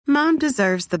Mom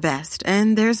deserves the best,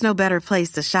 and there's no better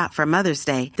place to shop for Mother's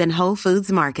Day than Whole Foods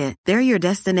Market. They're your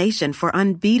destination for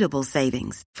unbeatable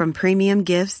savings, from premium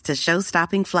gifts to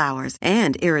show-stopping flowers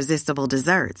and irresistible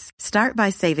desserts. Start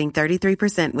by saving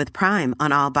 33% with Prime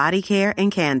on all body care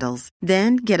and candles.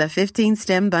 Then get a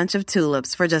 15-stem bunch of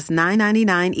tulips for just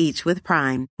 $9.99 each with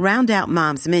Prime. Round out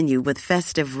Mom's menu with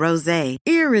festive rosé,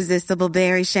 irresistible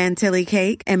berry chantilly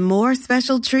cake, and more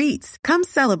special treats. Come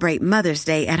celebrate Mother's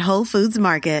Day at Whole Foods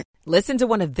Market. Listen to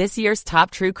one of this year's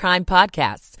top true crime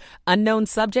podcasts. Unknown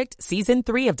Subject, Season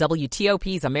 3 of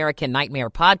WTOP's American Nightmare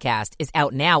podcast is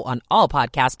out now on all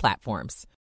podcast platforms.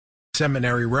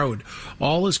 Seminary Road.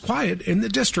 All is quiet in the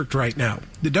district right now.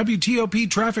 The WTOP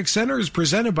Traffic Center is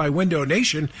presented by Window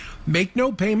Nation. Make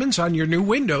no payments on your new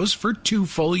windows for 2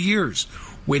 full years.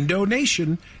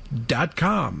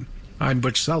 WindowNation.com. I'm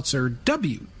Butch Seltzer,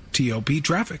 WTOP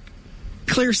Traffic.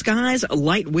 Clear skies,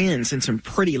 light winds, and some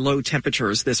pretty low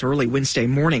temperatures this early Wednesday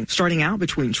morning, starting out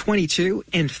between 22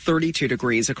 and 32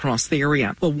 degrees across the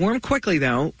area. Will warm quickly,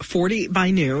 though, 40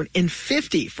 by noon and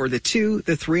 50 for the 2,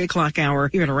 the 3 o'clock hour,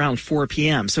 even around 4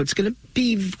 p.m. So it's going to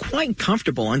be quite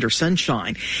comfortable under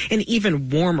sunshine. And even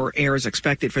warmer air is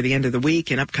expected for the end of the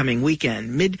week and upcoming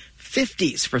weekend.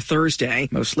 Mid-50s for Thursday,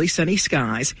 mostly sunny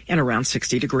skies, and around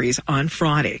 60 degrees on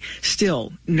Friday.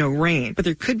 Still no rain, but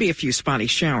there could be a few spotty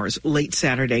showers late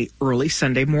Saturday, early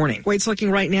Sunday morning. Wade's looking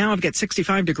right now. I've got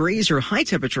 65 degrees. Your high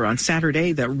temperature on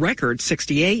Saturday, the record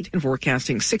 68, and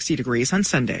forecasting 60 degrees on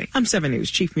Sunday. I'm 7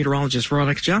 News Chief Meteorologist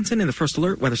Veronica Johnson in the First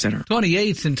Alert Weather Center.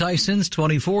 28th in Tysons,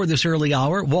 24 this early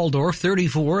hour. Waldorf,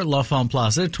 34. La Femme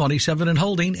Plaza, 27 and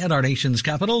holding at our nation's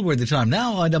capital, where the time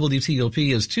now on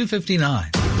WTOP is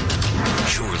 2:59.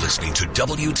 You're listening to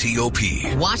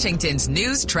WTOP, Washington's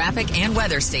news, traffic, and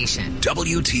weather station.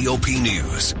 WTOP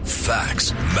News.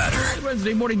 Facts matter.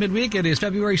 Wednesday morning midweek. It is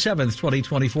February 7th,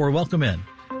 2024. Welcome in.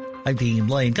 I'm Dean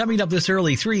Lane. Coming up this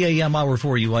early 3 a.m. hour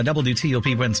for you on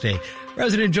WTOP Wednesday.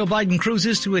 President Joe Biden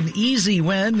cruises to an easy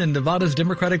win in Nevada's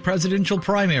Democratic presidential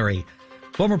primary.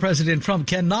 Former President Trump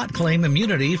cannot claim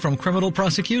immunity from criminal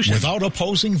prosecution. Without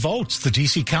opposing votes, the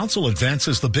D.C. Council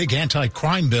advances the big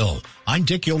anti-crime bill. I'm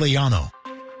Dick Iuliano.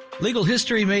 Legal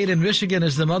history made in Michigan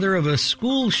as the mother of a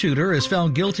school shooter is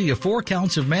found guilty of 4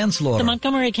 counts of manslaughter. The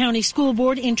Montgomery County School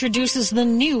Board introduces the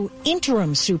new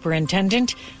interim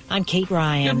superintendent. I'm Kate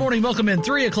Ryan. Good morning. Welcome in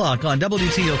 3 o'clock on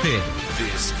WTOP.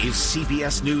 This is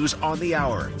CBS News on the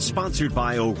Hour, sponsored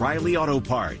by O'Reilly Auto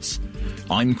Parts.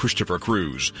 I'm Christopher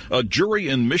Cruz. A jury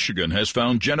in Michigan has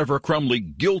found Jennifer Crumley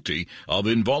guilty of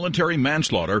involuntary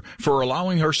manslaughter for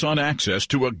allowing her son access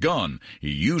to a gun. He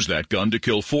used that gun to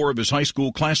kill 4 of his high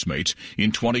school classmates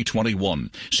in 2021.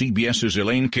 CBS's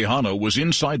Elaine Quijano was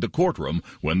inside the courtroom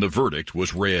when the verdict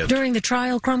was read. During the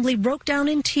trial, Crumley broke down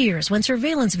in tears when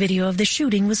surveillance video of the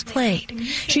shooting was played.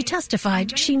 She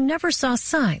testified she never saw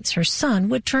signs her son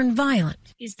would turn violent.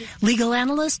 Legal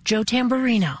analyst Joe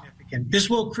Tamburino. This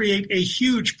will create a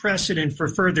huge precedent for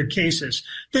further cases.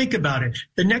 Think about it.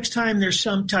 The next time there's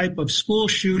some type of school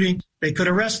shooting, they could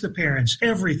arrest the parents,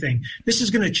 everything. This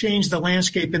is going to change the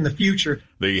landscape in the future.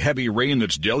 The heavy rain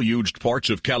that's deluged parts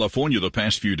of California the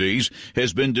past few days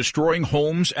has been destroying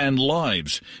homes and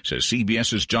lives, says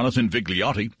CBS's Jonathan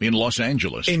Vigliotti in Los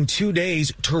Angeles. In 2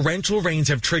 days, torrential rains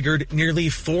have triggered nearly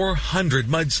 400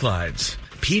 mudslides.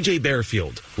 PJ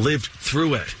Bearfield lived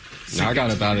through it. I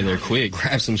got up out of there quick,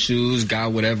 grabbed some shoes,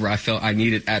 got whatever I felt I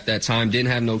needed at that time.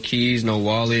 Didn't have no keys, no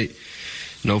wallet,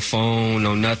 no phone,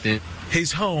 no nothing.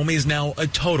 His home is now a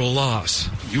total loss.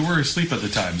 You were asleep at the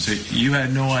time, so you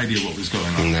had no idea what was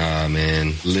going on. Nah,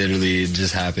 man. Literally, it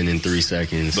just happened in 3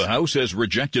 seconds. The House has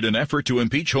rejected an effort to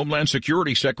impeach Homeland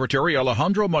Security Secretary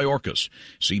Alejandro Mayorkas.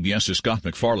 CBS's Scott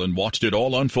McFarland watched it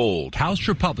all unfold. House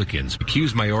Republicans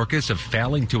accuse Mayorkas of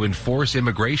failing to enforce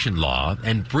immigration law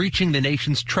and breaching the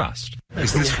nation's trust.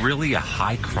 Is this really a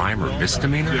high crime or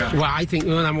misdemeanor? Yeah. Well, I think,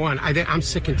 number one, I'm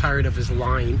sick and tired of his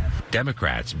lying.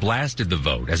 Democrats blasted the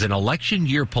vote as an election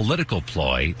year political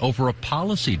ploy over a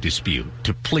policy dispute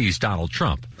to please Donald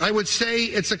Trump. I would say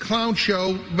it's a clown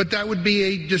show, but that would be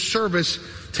a disservice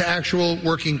to actual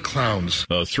working clowns.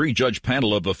 A 3-judge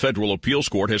panel of the federal appeals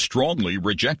court has strongly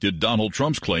rejected Donald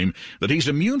Trump's claim that he's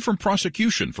immune from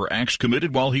prosecution for acts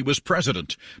committed while he was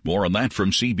president. More on that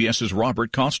from CBS's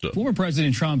Robert Costa. Former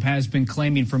President Trump has been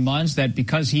claiming for months that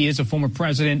because he is a former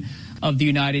president of the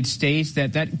United States,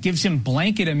 that gives him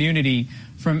blanket immunity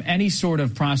from any sort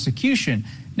of prosecution.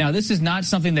 Now, this is not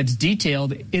something that's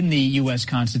detailed in the U.S.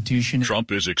 Constitution.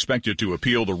 Trump is expected to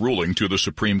appeal the ruling to the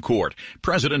Supreme Court.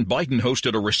 President Biden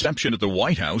hosted a reception at the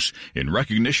White House in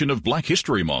recognition of Black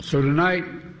History Month. So tonight,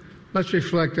 let's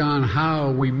reflect on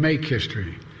how we make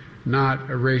history not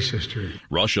a race history.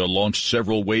 Russia launched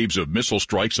several waves of missile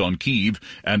strikes on Kyiv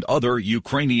and other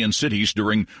Ukrainian cities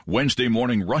during Wednesday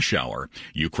morning rush hour.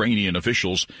 Ukrainian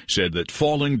officials said that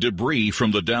falling debris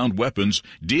from the downed weapons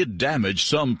did damage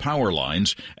some power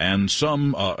lines, and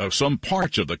some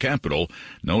parts of the capital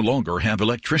no longer have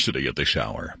electricity at this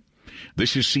hour.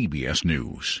 This is CBS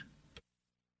News.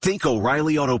 Think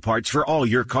O'Reilly Auto Parts for all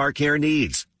your car care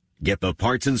needs. Get the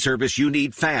parts and service you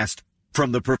need fast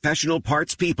from the professional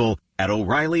parts people at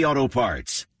O'Reilly Auto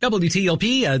Parts.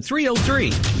 WTOP at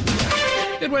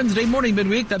 3:03. Good Wednesday morning,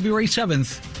 midweek, February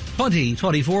 7th,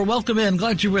 2024. Welcome in.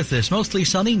 Glad you're with us. Mostly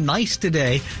sunny, nice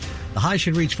today. The high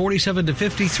should reach 47 to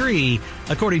 53,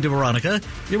 according to Veronica.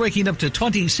 You're waking up to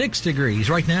 26 degrees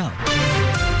right now.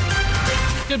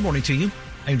 Good morning to you.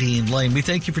 I'm Dean Lane. We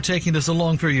thank you for taking us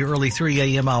along for your early 3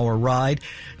 a.m. hour ride.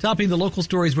 Topping the local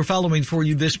stories we're following for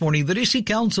you this morning, the D.C.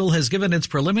 Council has given its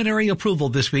preliminary approval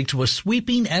this week to a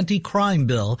sweeping anti-crime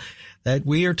bill that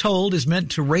we are told is meant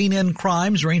to rein in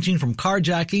crimes ranging from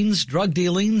carjackings, drug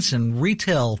dealings, and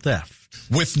retail theft.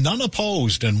 With none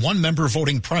opposed and one member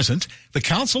voting present, the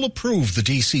council approved the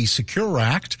D.C. Secure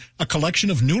Act, a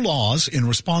collection of new laws in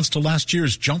response to last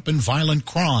year's jump in violent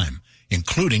crime,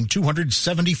 including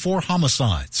 274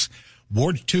 homicides.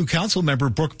 Ward 2 council member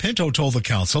Brooke Pinto told the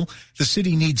council the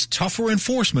city needs tougher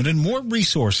enforcement and more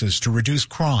resources to reduce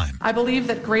crime. I believe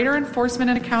that greater enforcement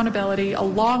and accountability,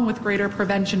 along with greater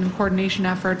prevention and coordination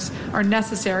efforts, are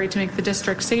necessary to make the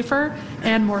district safer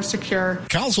and more secure.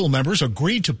 Council members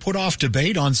agreed to put off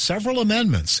debate on several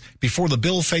amendments before the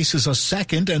bill faces a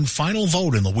second and final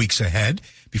vote in the weeks ahead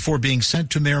before being sent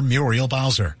to Mayor Muriel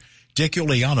Bowser. Dick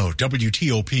Iuliano,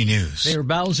 WTOP News. Mayor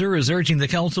Bowser is urging the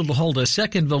council to hold a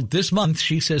second vote this month.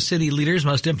 She says city leaders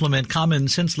must implement common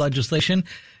sense legislation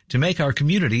to make our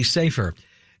communities safer.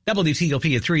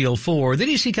 WTOP at 3:04. The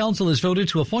D.C. Council has voted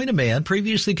to appoint a man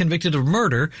previously convicted of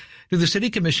murder to the city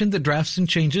commission that drafts and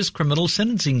changes criminal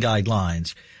sentencing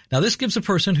guidelines. Now, this gives a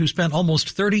person who spent almost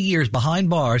 30 years behind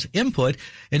bars input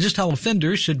in just how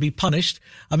offenders should be punished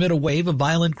amid a wave of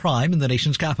violent crime in the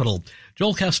nation's capital.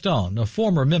 Joel Caston, a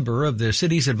former member of the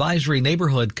city's Advisory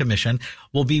Neighborhood Commission,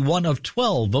 will be one of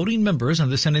 12 voting members on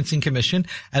the Sentencing Commission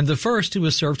and the first to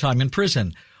have served time in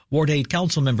prison. Ward 8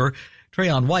 council member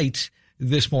Trayon White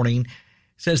this morning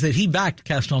says that he backed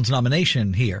Caston's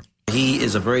nomination here. He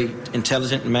is a very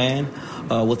intelligent man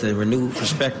with a renewed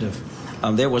perspective.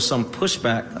 There was some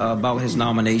pushback about his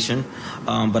nomination,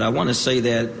 but I want to say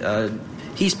that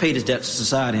he's paid his debt to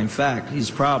society. In fact,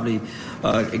 he's probably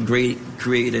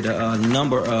created a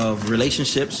number of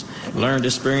relationships, learned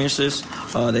experiences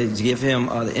that give him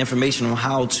the information on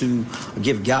how to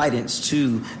give guidance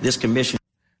to this commission.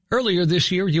 Earlier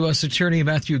this year, U.S. Attorney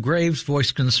Matthew Graves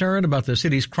voiced concern about the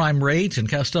city's crime rate and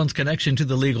Caston's connection to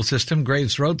the legal system.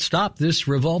 Graves wrote, "Stop this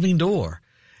revolving door."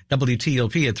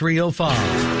 WTOP at 3:05.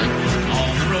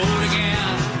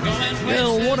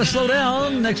 You'll want to slow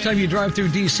down next time you drive through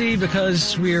D.C.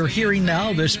 because we're hearing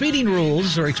now the speeding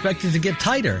rules are expected to get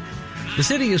tighter. The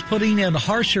city is putting in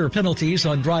harsher penalties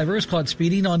on drivers caught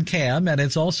speeding on cam, and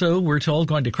it's also, we're told,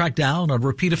 going to crack down on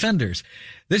repeat offenders.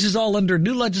 This is all under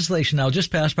new legislation now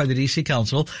just passed by the D.C.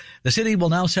 Council. The city will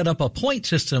now set up a point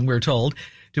system, we're told,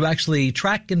 to actually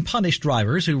track and punish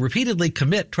drivers who repeatedly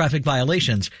commit traffic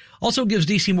violations. Also gives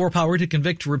D.C. more power to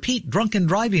convict repeat drunken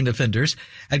driving offenders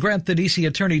and grant the D.C.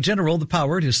 Attorney General the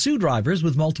power to sue drivers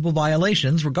with multiple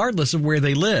violations regardless of where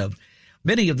they live.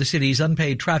 Many of the city's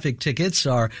unpaid traffic tickets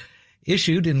are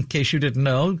issued, in case you didn't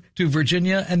know, to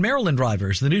Virginia and Maryland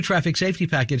drivers. The new traffic safety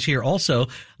package here also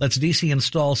lets D.C.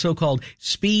 install so-called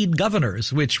speed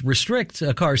governors, which restrict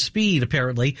a car's speed,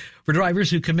 apparently, for drivers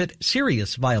who commit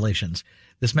serious violations.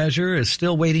 This measure is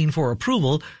still waiting for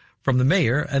approval from the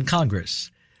mayor and Congress.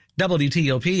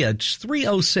 WTOP at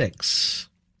 3:06.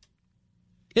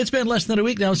 It's been less than a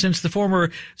week now since the former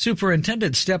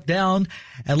superintendent stepped down,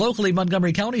 and locally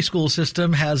Montgomery County school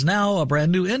system has now a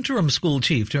brand new interim school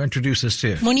chief to introduce us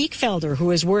to. Monique Felder,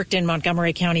 who has worked in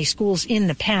Montgomery County schools in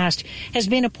the past, has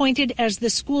been appointed as the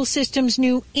school system's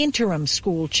new interim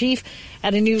school chief.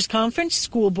 At a news conference,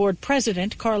 school board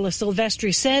president Carla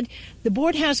Silvestri said the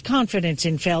board has confidence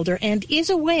in Felder and is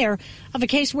aware of a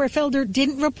case where Felder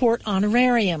didn't report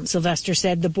honorarium. Sylvester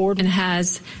said the board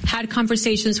has had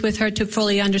conversations with her to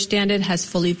fully understand it, has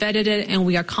fully vetted it, and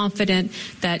we are confident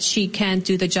that she can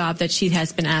do the job that she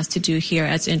has been asked to do here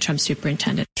as interim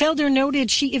superintendent. Felder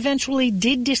noted she eventually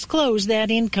did disclose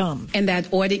that income. And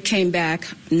that audit came back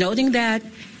noting that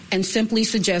and simply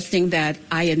suggesting that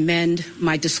I amend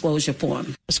my disclosure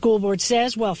form. The school board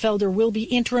says while Felder will be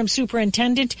interim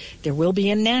superintendent, there will be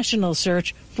a national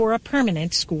search for a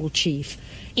permanent school chief.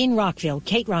 In Rockville,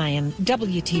 Kate Ryan,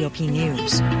 WTOP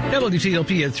News.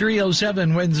 WTOP at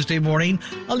 3:07 Wednesday morning.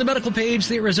 On the medical page,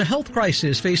 there is a health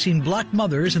crisis facing black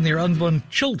mothers and their unborn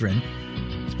children,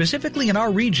 specifically in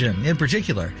our region in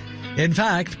particular. In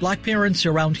fact, black parents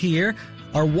around here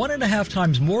are 1.5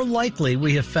 times more likely,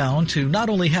 we have found, to not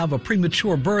only have a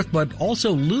premature birth, but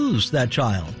also lose that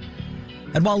child.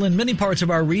 And while in many parts of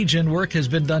our region, work has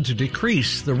been done to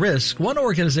decrease the risk, one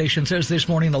organization says this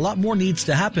morning a lot more needs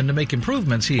to happen to make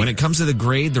improvements here. When it comes to the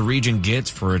grade the region gets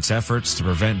for its efforts to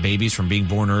prevent babies from being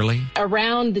born early,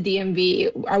 around the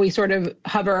DMV, we sort of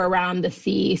hover around the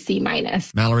C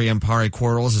minus. Mallory Empari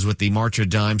Quarles is with the March of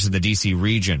Dimes in the D.C.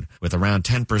 region, with around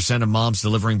 10% of moms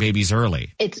delivering babies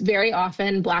early. It's very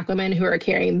often black women who are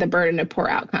carrying the burden of poor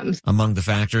outcomes. Among the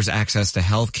factors, access to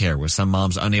health care, with some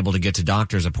moms unable to get to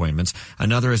doctor's appointments.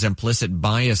 Another is implicit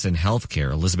bias in health care.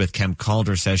 Elizabeth Kemp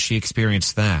Calder says she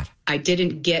experienced that. I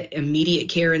didn't get immediate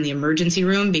care in the emergency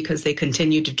room because they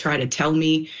continued to try to tell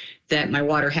me that my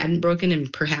water hadn't broken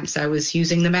and perhaps I was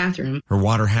using the bathroom. Her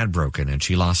water had broken and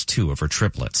she lost 2 of her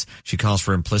triplets. She calls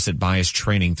for implicit bias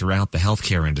training throughout the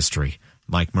healthcare industry.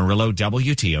 Mike Murillo,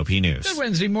 WTOP News. Good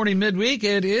Wednesday morning, midweek.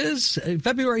 It is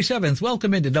February 7th.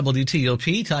 Welcome into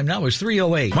WTOP. Time now is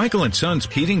 3:08. Michael and Son's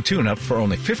heating tune-up for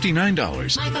only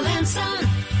 $59. Michael and Son.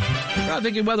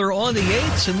 Traffic and weather on the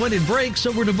 8th, and when it breaks,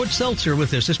 over to Butch Seltzer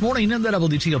with us this morning in the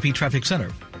WTOP Traffic Center.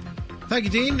 Thank you,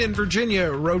 Dean. In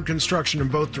Virginia, road construction in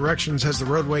both directions has the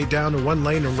roadway down to 1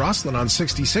 lane in Rosslyn on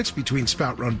 66 between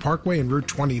Spout Run Parkway and Route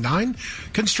 29.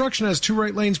 Construction has 2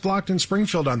 right lanes blocked in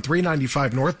Springfield on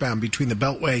 395 northbound between the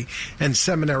Beltway and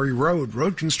Seminary Road.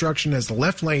 Road construction has the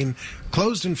left lane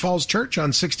closed in Falls Church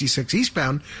on 66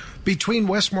 eastbound between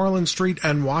Westmoreland Street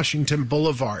and Washington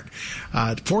Boulevard.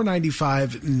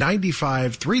 495,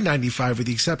 95, 395 with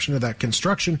the exception of that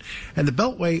construction, and the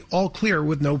Beltway all clear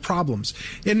with no problems.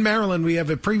 In Maryland, we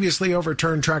have a previously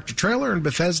overturned tractor-trailer in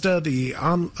Bethesda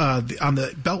on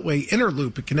the Beltway inner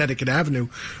loop at Connecticut Avenue.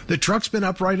 The truck's been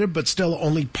uprighted, but still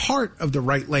only part of the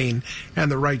right lane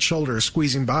and the right shoulder is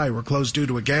squeezing by. We're closed due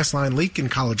to a gas line leak in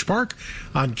College Park.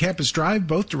 On Campus Drive,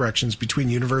 both directions between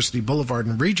University Boulevard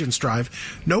and Regents Drive.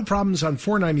 No problems on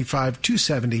 495,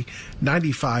 270,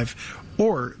 95,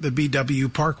 or the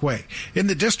BW Parkway. In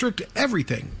the district,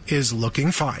 everything is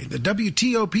looking fine. The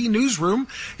WTOP newsroom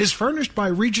is furnished by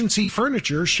Regency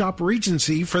Furniture. Shop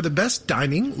Regency for the best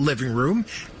dining, living room,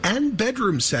 and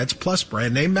bedroom sets, plus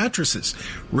brand name mattresses.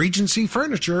 Regency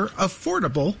Furniture,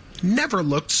 affordable, never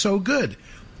looked so good.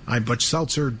 I'm Butch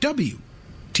Seltzer,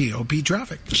 WTOP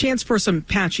traffic. Chance for some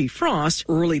patchy frost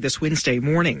early this Wednesday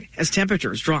morning as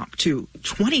temperatures drop to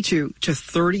 22 to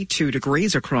 32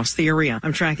 degrees across the area.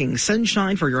 I'm tracking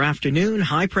sunshine for your afternoon,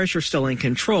 high pressure still in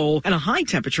control, and a high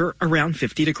temperature around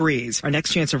 50 degrees. Our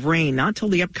next chance of rain not till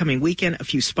the upcoming weekend. A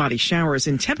few spotty showers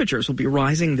and temperatures will be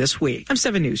rising this week. I'm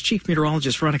 7 News Chief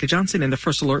Meteorologist Veronica Johnson in the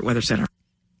First Alert Weather Center.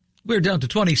 We're down to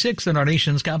 26 in our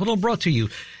nation's capital, brought to you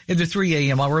in the 3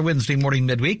 a.m. hour Wednesday morning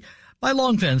midweek. By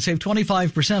Long Fence, save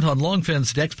 25% on Long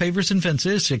Fence decks, pavers, and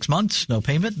fences. 6 months, no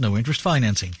payment, no interest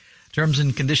financing. Terms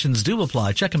and conditions do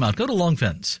apply. Check them out. Go to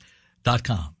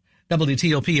longfence.com.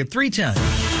 WTOP at 3:10,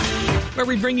 where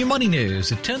we bring you money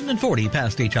news at 10 and 40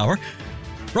 past each hour.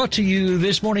 Brought to you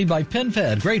this morning by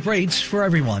PenFed. Great rates for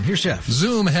everyone. Here's Jeff.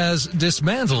 Zoom has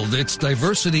dismantled its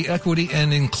diversity, equity,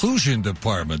 and inclusion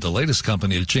department, the latest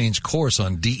company to change course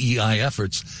on DEI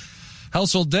efforts.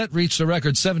 Household debt reached a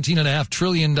record $17.5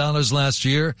 trillion last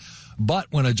year, but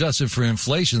when adjusted for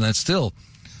inflation, that's still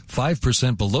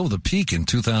 5% below the peak in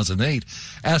 2008.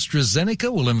 AstraZeneca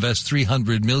will invest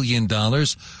 $300 million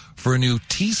for a new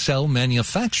T-cell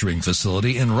manufacturing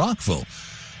facility in Rockville.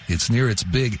 It's near its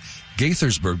big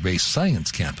Gaithersburg-based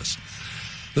science campus.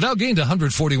 The Dow gained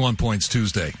 141 points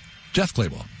Tuesday. Jeff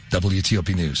Clayball,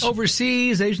 WTOP News.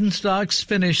 Overseas, Asian stocks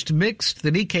finished mixed.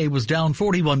 The Nikkei was down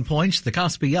 41 points. The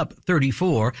Kospi up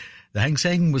 34. The Hang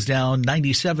Seng was down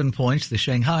 97 points. The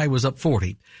Shanghai was up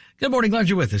 40. Good morning. Glad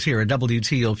you're with us here at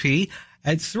WTOP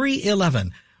at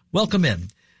 3:11. Welcome in.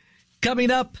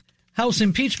 Coming up, House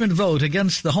impeachment vote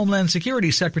against the Homeland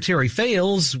Security Secretary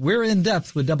fails. We're in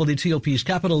depth with WTOP's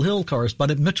Capitol Hill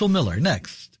correspondent Mitchell Miller.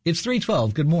 Next, it's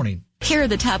 3:12. Good morning. Here are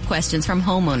the top questions from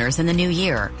homeowners in the new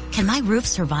year. Can my roof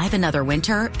survive another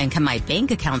winter? And can my bank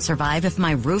account survive if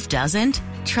my roof doesn't?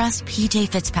 Trust PJ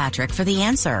Fitzpatrick for the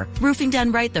answer. Roofing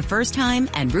done right the first time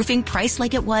and roofing priced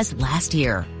like it was last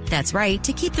year. That's right.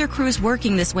 To keep their crews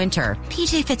working this winter,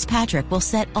 PJ Fitzpatrick will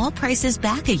set all prices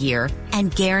back a year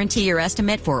and guarantee your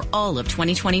estimate for all of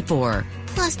 2024.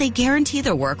 Plus, they guarantee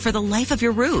the work for the life of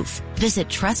your roof. Visit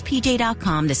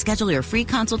trustpj.com to schedule your free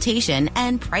consultation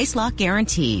and price lock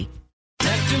guarantee.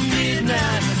 After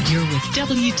midnight, you're with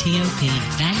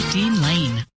WTOP, Dean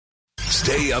Lane.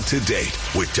 Stay up to date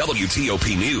with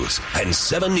WTOP News and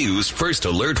 7 News First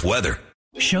Alert Weather.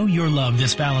 Show your love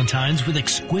this Valentine's with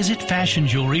exquisite fashion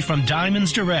jewelry from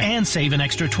Diamonds Direct and save an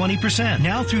extra 20%.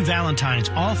 Now through Valentine's,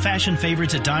 all fashion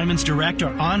favorites at Diamonds Direct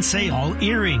are on sale. All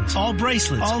earrings, all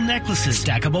bracelets, all necklaces,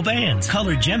 stackable bands,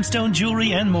 colored gemstone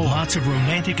jewelry, and more. Lots of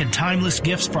romantic and timeless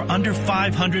gifts for under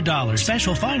 $500.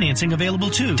 Special financing available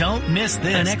too. Don't miss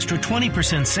this. An extra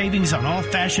 20% savings on all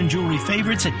fashion jewelry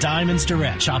favorites at Diamonds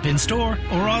Direct. Shop in store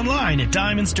or online at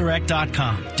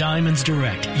diamondsdirect.com. Diamonds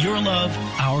Direct. Your love,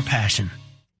 our passion.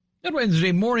 Good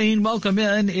Wednesday morning. Welcome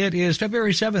in. It is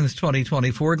February 7th,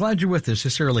 2024. Glad you're with us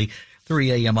this early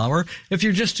 3 a.m. hour. If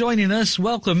you're just joining us,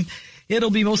 welcome. It'll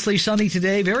be mostly sunny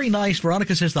today. Very nice.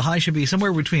 Veronica says the high should be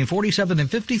somewhere between 47 and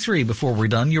 53 before we're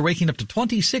done. You're waking up to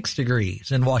 26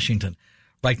 degrees in Washington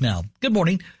right now. Good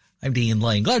morning. I'm Dean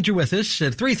Lane. Glad you're with us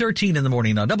at 3:13 in the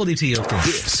morning on WTOP.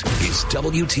 This is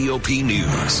WTOP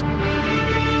News.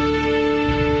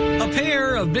 A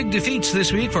pair of big defeats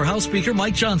this week for House Speaker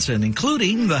Mike Johnson,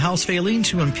 including the House failing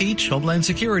to impeach Homeland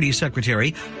Security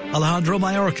Secretary Alejandro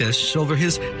Mayorkas over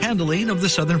his handling of the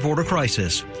southern border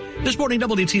crisis. This morning,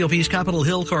 WTOP's Capitol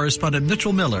Hill correspondent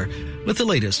Mitchell Miller with the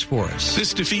latest for us.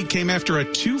 This defeat came after a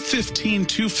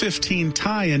 215-215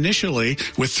 tie initially,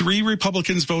 with 3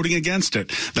 Republicans voting against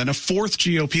it. Then a 4th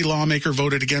GOP lawmaker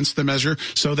voted against the measure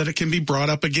so that it can be brought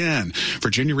up again.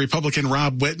 Virginia Republican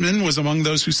Rob Whitman was among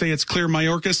those who say it's clear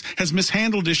Mayorkas has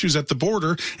mishandled issues at the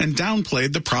border and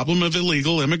downplayed the problem of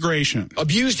illegal immigration.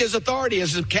 Abused his authority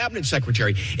as a cabinet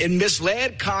secretary and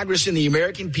misled Congress and the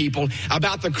American people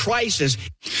about the crisis.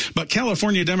 But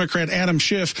California Democrat Adam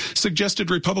Schiff suggested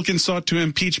Republicans sought to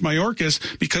impeach Mayorkas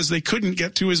because they couldn't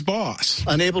get to his boss.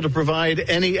 Unable to provide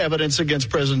any evidence against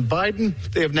President Biden,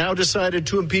 they have now decided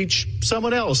to impeach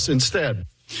someone else instead.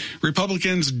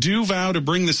 Republicans do vow to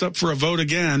bring this up for a vote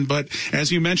again, but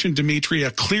as you mentioned, Dimitri,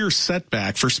 a clear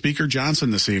setback for Speaker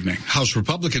Johnson this evening. House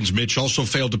Republicans, Mitch, also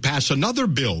failed to pass another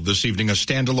bill this evening, a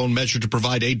standalone measure to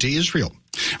provide aid to Israel.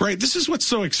 Right. This is what's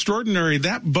so extraordinary.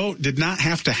 That vote did not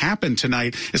have to happen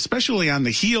tonight, especially on the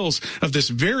heels of this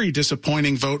very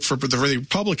disappointing vote for the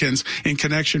Republicans in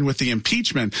connection with the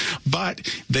impeachment. But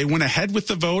they went ahead with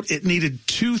the vote. It needed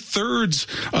 2/3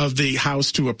 of the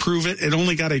House to approve it. It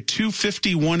only got a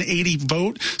 250-180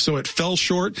 vote, so it fell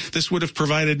short. This would have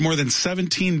provided more than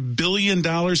 $17 billion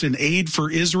in aid for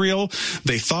Israel.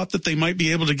 They thought that they might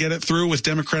be able to get it through with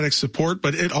Democratic support,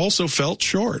 but it also fell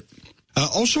short.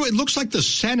 Also, it looks like the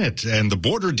Senate and the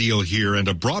border deal here and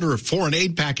a broader foreign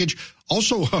aid package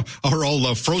also are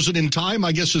all frozen in time,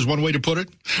 I guess is one way to put it.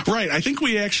 Right. I think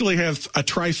we actually have a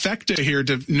trifecta here,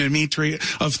 Dimitri,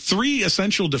 of 3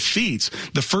 essential defeats.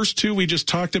 The first 2 we just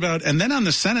talked about. And then on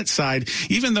the Senate side,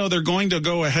 even though they're going to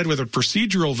go ahead with a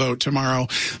procedural vote tomorrow,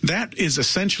 that is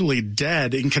essentially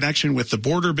dead in connection with the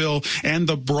border bill and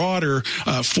the broader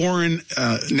foreign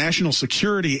national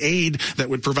security aid that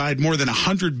would provide more than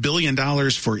 $100 billion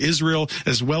for Israel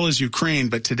as well as Ukraine.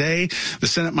 But today, the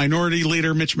Senate Minority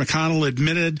Leader, Mitch McConnell,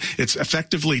 admitted it's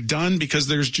effectively done because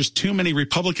there's just too many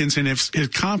Republicans in his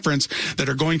conference that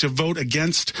are going to vote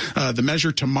against the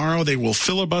measure tomorrow. They will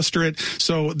filibuster it.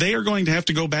 So they are going to have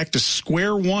to go back to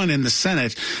square one in the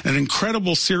Senate. An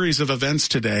incredible series of events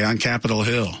today on Capitol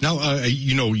Hill. Now,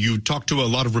 you talked to a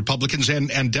lot of Republicans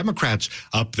and Democrats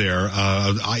up there.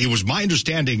 It was my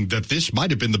understanding that this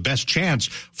might have been the best chance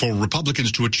for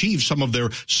Republicans to achieve some of their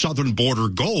southern border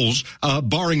goals,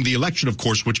 barring the election, of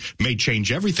course, which may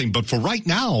change everything. But for right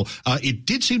now, it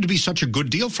did seem to be such a good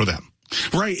deal for them.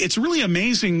 Right. It's really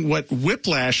amazing what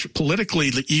whiplash politically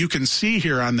that you can see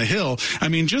here on the Hill. I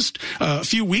mean, just a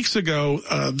few weeks ago,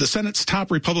 the Senate's top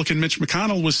Republican Mitch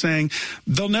McConnell was saying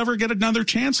they'll never get another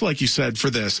chance, like you said, for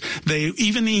this. He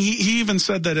even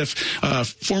said that if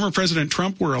former President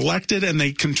Trump were elected and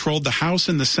they controlled the House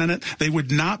and the Senate, they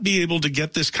would not be able to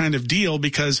get this kind of deal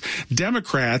because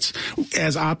Democrats,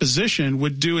 as opposition,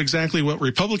 would do exactly what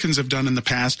Republicans have done in the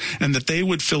past, and that they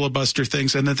would filibuster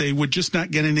things and that they would just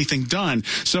not get anything done.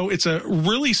 So it's a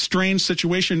really strange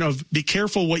situation of be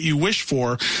careful what you wish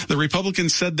for. The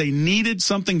Republicans said they needed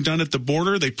something done at the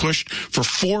border. They pushed for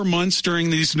 4 months during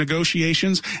these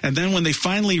negotiations. And then when they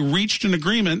finally reached an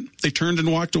agreement, they turned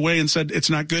and walked away and said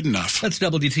it's not good enough. That's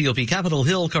WTOP Capitol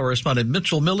Hill correspondent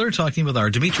Mitchell Miller talking with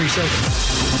our Dimitri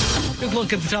Silva. Good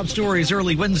look at the top stories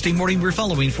early Wednesday morning. We're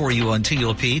following for you on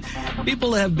TOP.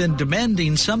 People have been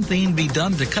demanding something be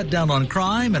done to cut down on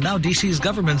crime, and now D.C.'s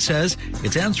government says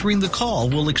it's answering the call.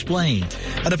 We'll explain.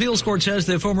 An appeals court says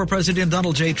that former President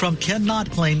Donald J. Trump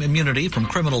cannot claim immunity from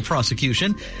criminal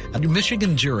prosecution. A New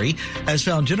Michigan jury has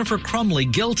found Jennifer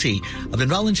Crumley guilty of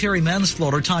involuntary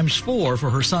manslaughter ×4 for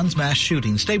her son's mass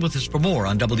shooting. Stay with us for more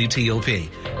on WTOP.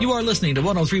 You are listening to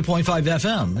 103.5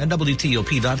 FM and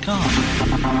WTOP.com.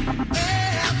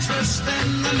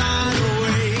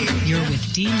 You're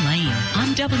with Dean Lane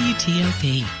on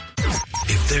WTOP.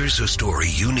 If there's a story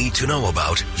you need to know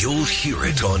about, you'll hear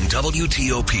it on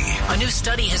WTOP. A new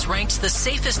study has ranked the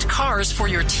safest cars for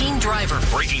your teen driver.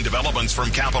 Breaking developments from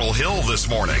Capitol Hill this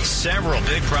morning. Several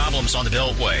big problems on the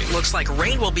Beltway. Looks like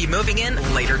rain will be moving in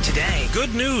later today.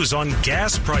 Good news on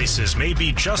gas prices may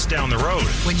be just down the road.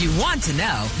 When you want to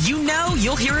know,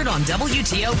 you'll hear it on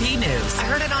WTOP News. I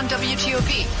heard it on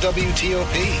WTOP.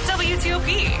 WTOP.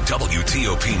 WTOP.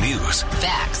 WTOP News.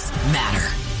 Facts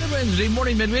matter. Wednesday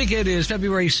morning, midweek. It is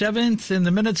February 7th, in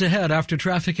the minutes ahead after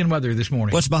traffic and weather this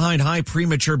morning. What's behind high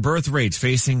premature birth rates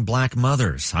facing black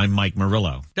mothers? I'm Mike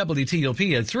Murillo.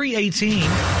 WTOP at 3:18.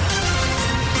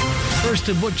 First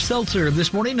to Butch Seltzer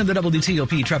this morning in the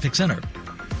WTOP Traffic Center.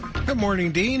 Good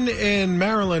morning, Dean. In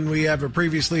Maryland, we have a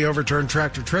previously overturned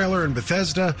tractor-trailer in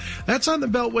Bethesda. That's on the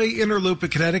Beltway inner loop at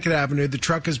Connecticut Avenue. The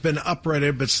truck has been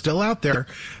uprighted, but still out there,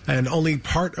 and only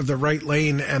part of the right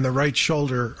lane and the right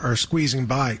shoulder are squeezing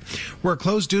by. We're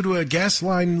closed due to a gas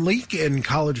line leak in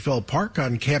Collegeville Park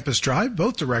on Campus Drive,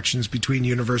 both directions between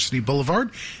University Boulevard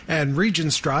and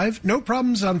Regents Drive. No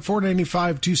problems on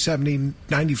 495, 270,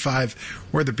 95,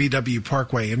 or the BW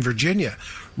Parkway in Virginia.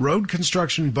 Road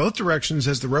construction both directions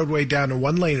as the roadway down to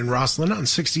one lane in Rosslyn on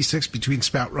 66 between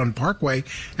Spout Run Parkway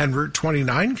and Route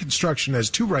 29. Construction has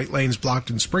two right lanes blocked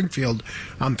in Springfield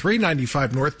on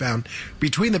 395 northbound.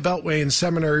 Between the Beltway and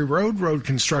Seminary Road, road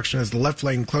construction has the left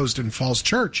lane closed in Falls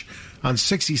Church on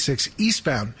 66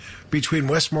 eastbound between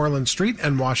Westmoreland Street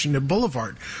and Washington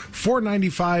Boulevard.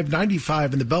 495,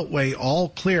 95 in the Beltway, all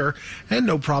clear and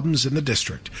no problems in the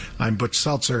district. I'm Butch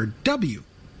Seltzer,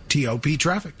 WTOP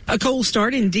Traffic. A cold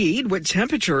start indeed, with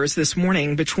temperatures this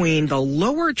morning between the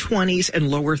lower 20s and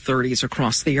lower 30s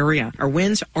across the area. Our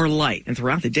winds are light, and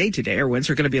throughout the day today, our winds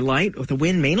are going to be light with the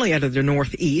wind mainly out of the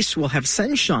northeast. We'll have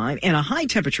sunshine and a high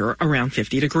temperature around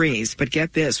 50 degrees. But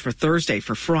get this, for Thursday,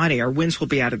 for Friday, our winds will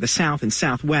be out of the south and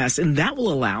southwest, and that will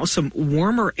allow some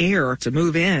warmer air to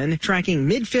move in, tracking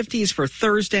mid-50s for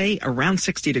Thursday, around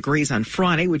 60 degrees on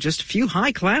Friday, with just a few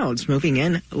high clouds moving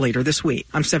in later this week.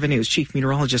 I'm 7 News Chief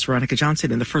Meteorologist Veronica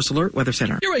Johnson in the First Alert Weather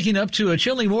Center. You're waking up to a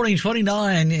chilly morning.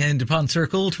 29 in DuPont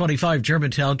Circle, 25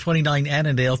 Germantown, 29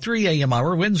 Annandale, 3 a.m.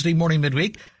 hour, Wednesday morning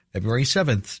midweek, February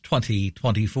 7th,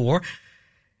 2024.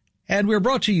 And we're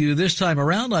brought to you this time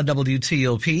around on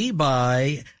WTOP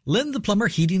by Lynn the Plumber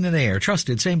Heating and Air.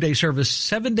 Trusted same-day service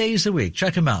 7 days a week.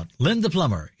 Check them out. Lynn the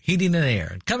Plumber Heating and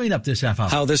Air. Coming up this half hour.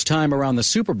 How this time around the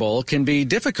Super Bowl can be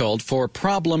difficult for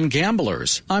problem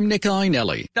gamblers. I'm Nick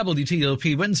Einelli.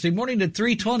 WTOP Wednesday morning at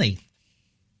 3:20.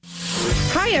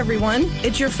 Hi, everyone.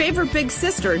 It's your favorite big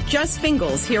sister, Jess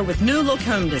Fingles, here with New Look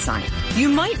Home Design. You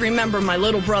might remember my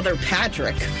little brother,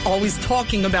 Patrick, always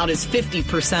talking about his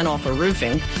 50% off of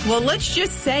roofing. Well, let's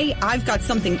just say I've got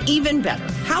something even better.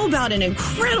 How about an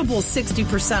incredible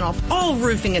 60% off all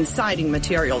roofing and siding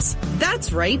materials?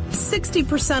 That's right,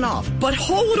 60% off. But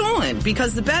hold on,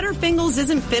 because the Better Fingles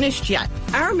isn't finished yet.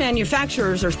 Our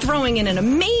manufacturers are throwing in an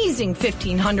amazing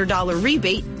 $1,500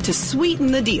 rebate to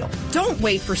sweeten the deal. Don't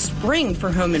wait for spring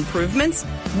for home improvements.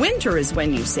 Winter is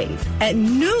when you save. At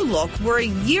New Look, we're a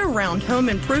year-round home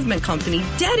improvement company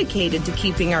dedicated to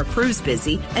keeping our crews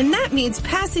busy, and that means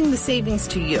passing the savings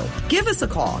to you. Give us a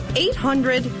call,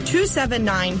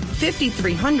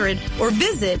 800-279-5300, or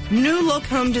visit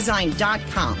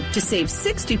newlookhomedesign.com to save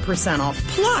 60% off,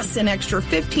 plus an extra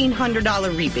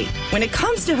 $1,500 rebate. When it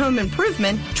comes to home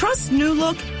improvement, trust New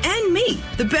Look and me,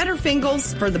 the Better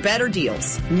Fingles for the better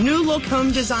deals.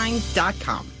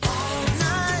 newlookhomedesign.com.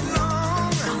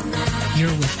 You're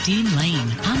with Dean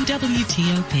Lane on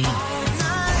WTOP.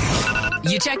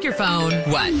 You check your phone,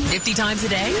 50 times a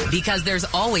day? Because there's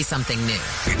always something new.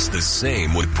 It's the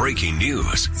same with breaking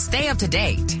news. Stay up to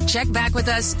date. Check back with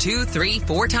us 2, 3,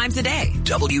 4 times a day.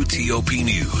 WTOP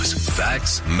News.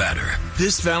 Facts matter.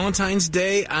 This Valentine's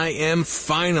Day, I am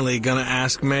finally going to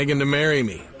ask Megan to marry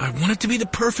me. I want it to be the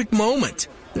perfect moment.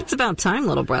 It's about time,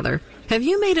 little brother. Have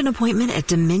you made an appointment at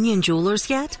Dominion Jewelers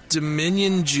yet?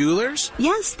 Dominion Jewelers?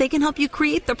 Yes, they can help you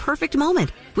create the perfect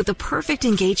moment with the perfect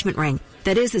engagement ring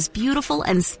that is as beautiful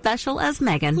and special as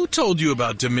Megan. Who told you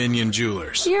about Dominion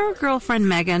Jewelers? Your girlfriend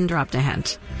Megan dropped a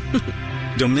hint.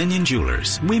 Dominion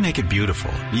Jewelers. We make it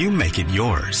beautiful. You make it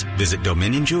yours. Visit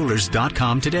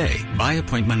DominionJewelers.com today. By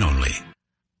appointment only.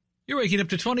 You're waking up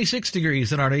to 26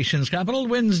 degrees in our nation's capital.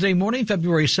 Wednesday morning,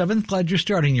 February 7th. Glad you're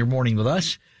starting your morning with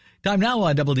us. Time now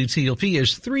on WTOP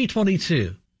is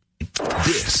 3:22.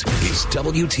 This is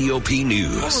WTOP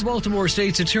News. Former Baltimore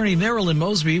State's Attorney Marilyn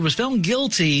Mosby was found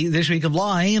guilty this week of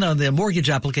lying on the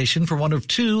mortgage application for one of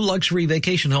two luxury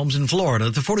vacation homes in Florida.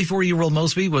 The 44-year-old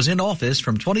Mosby was in office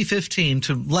from 2015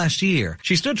 to last year.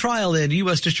 She stood trial in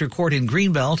U.S. District Court in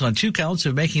Greenbelt on 2 counts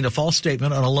of making a false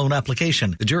statement on a loan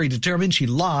application. The jury determined she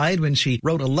lied when she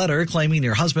wrote a letter claiming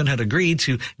her husband had agreed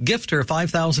to gift her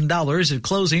 $5,000 at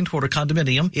closing toward a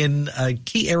condominium in a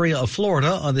key area of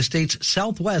Florida on the state's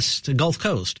southwest Gulf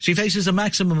Coast. She faces a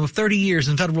maximum of 30 years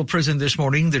in federal prison this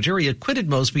morning. The jury acquitted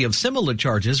Mosby of similar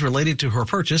charges related to her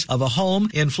purchase of a home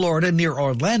in Florida near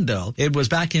Orlando. It was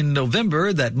back in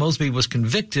November that Mosby was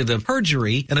convicted of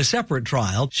perjury in a separate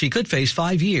trial. She could face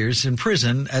 5 years in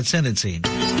prison at sentencing.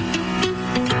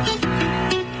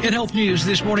 In health news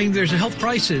this morning, there's a health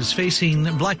crisis facing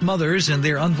black mothers and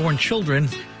their unborn children,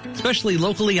 especially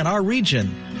locally in our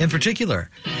region in particular.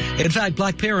 In fact,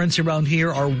 black parents around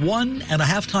here are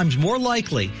 1.5 times more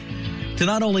likely to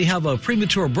not only have a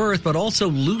premature birth, but also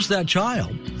lose that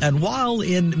child. And while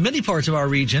in many parts of our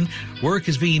region, work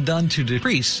is being done to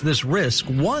decrease this risk,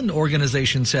 one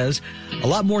organization says a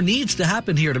lot more needs to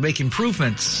happen here to make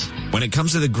improvements. When it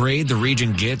comes to the grade the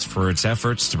region gets for its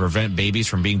efforts to prevent babies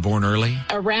from being born early,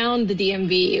 around the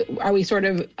DMV, we sort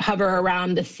of hover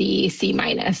around the C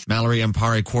minus. Mallory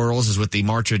Empare Quarles is with the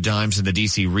March of Dimes in the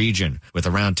D.C. region, with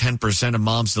around 10% of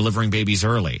moms delivering babies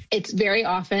early. It's very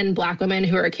often black women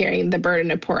who are carrying the burden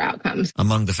of poor outcomes.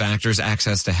 Among the factors,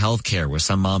 access to health care, with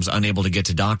some moms unable to get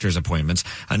to doctor's appointments.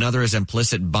 Another is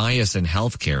implicit bias in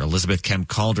health care. Elizabeth Kemp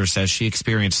Calder says she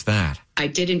experienced that. I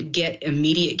didn't get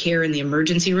immediate care in the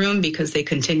emergency room because they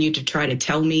continued to try to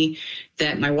tell me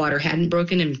that my water hadn't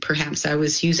broken and perhaps I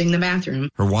was using the bathroom.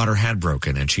 Her water had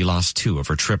broken and she lost 2 of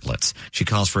her triplets. She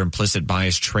calls for implicit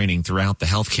bias training throughout the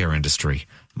healthcare industry.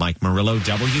 Mike Murillo,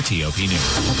 WTOP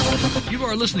News. You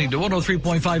are listening to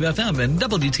 103.5 FM and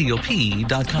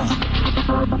WTOP.com.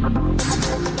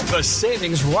 The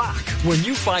savings rock when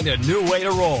you find a new way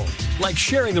to roll, like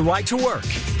sharing the ride to work.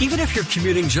 Even if you're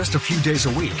commuting just a few days a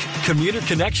week, Commuter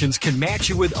Connections can match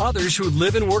you with others who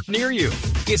live and work near you.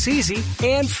 It's easy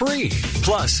and free.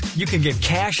 Plus, you can get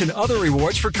cash and other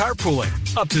rewards for carpooling,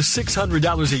 up to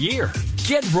 $600 a year.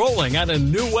 Get rolling on a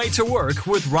new way to work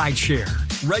with rideshare.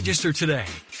 Register today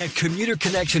at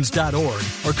commuterconnections.org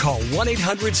or call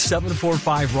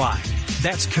 1-800-745-RIDE.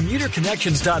 That's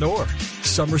commuterconnections.org.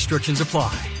 Some restrictions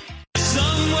apply.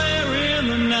 Somewhere in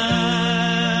the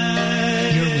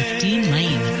night. You're with Dean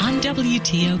Lane on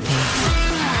WTOP.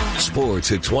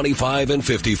 Sports at 25 and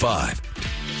 55.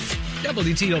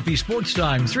 WTOP Sports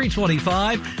Time,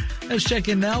 3:25. Let's check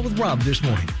in now with Rob this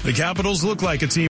morning. The Capitals look like a team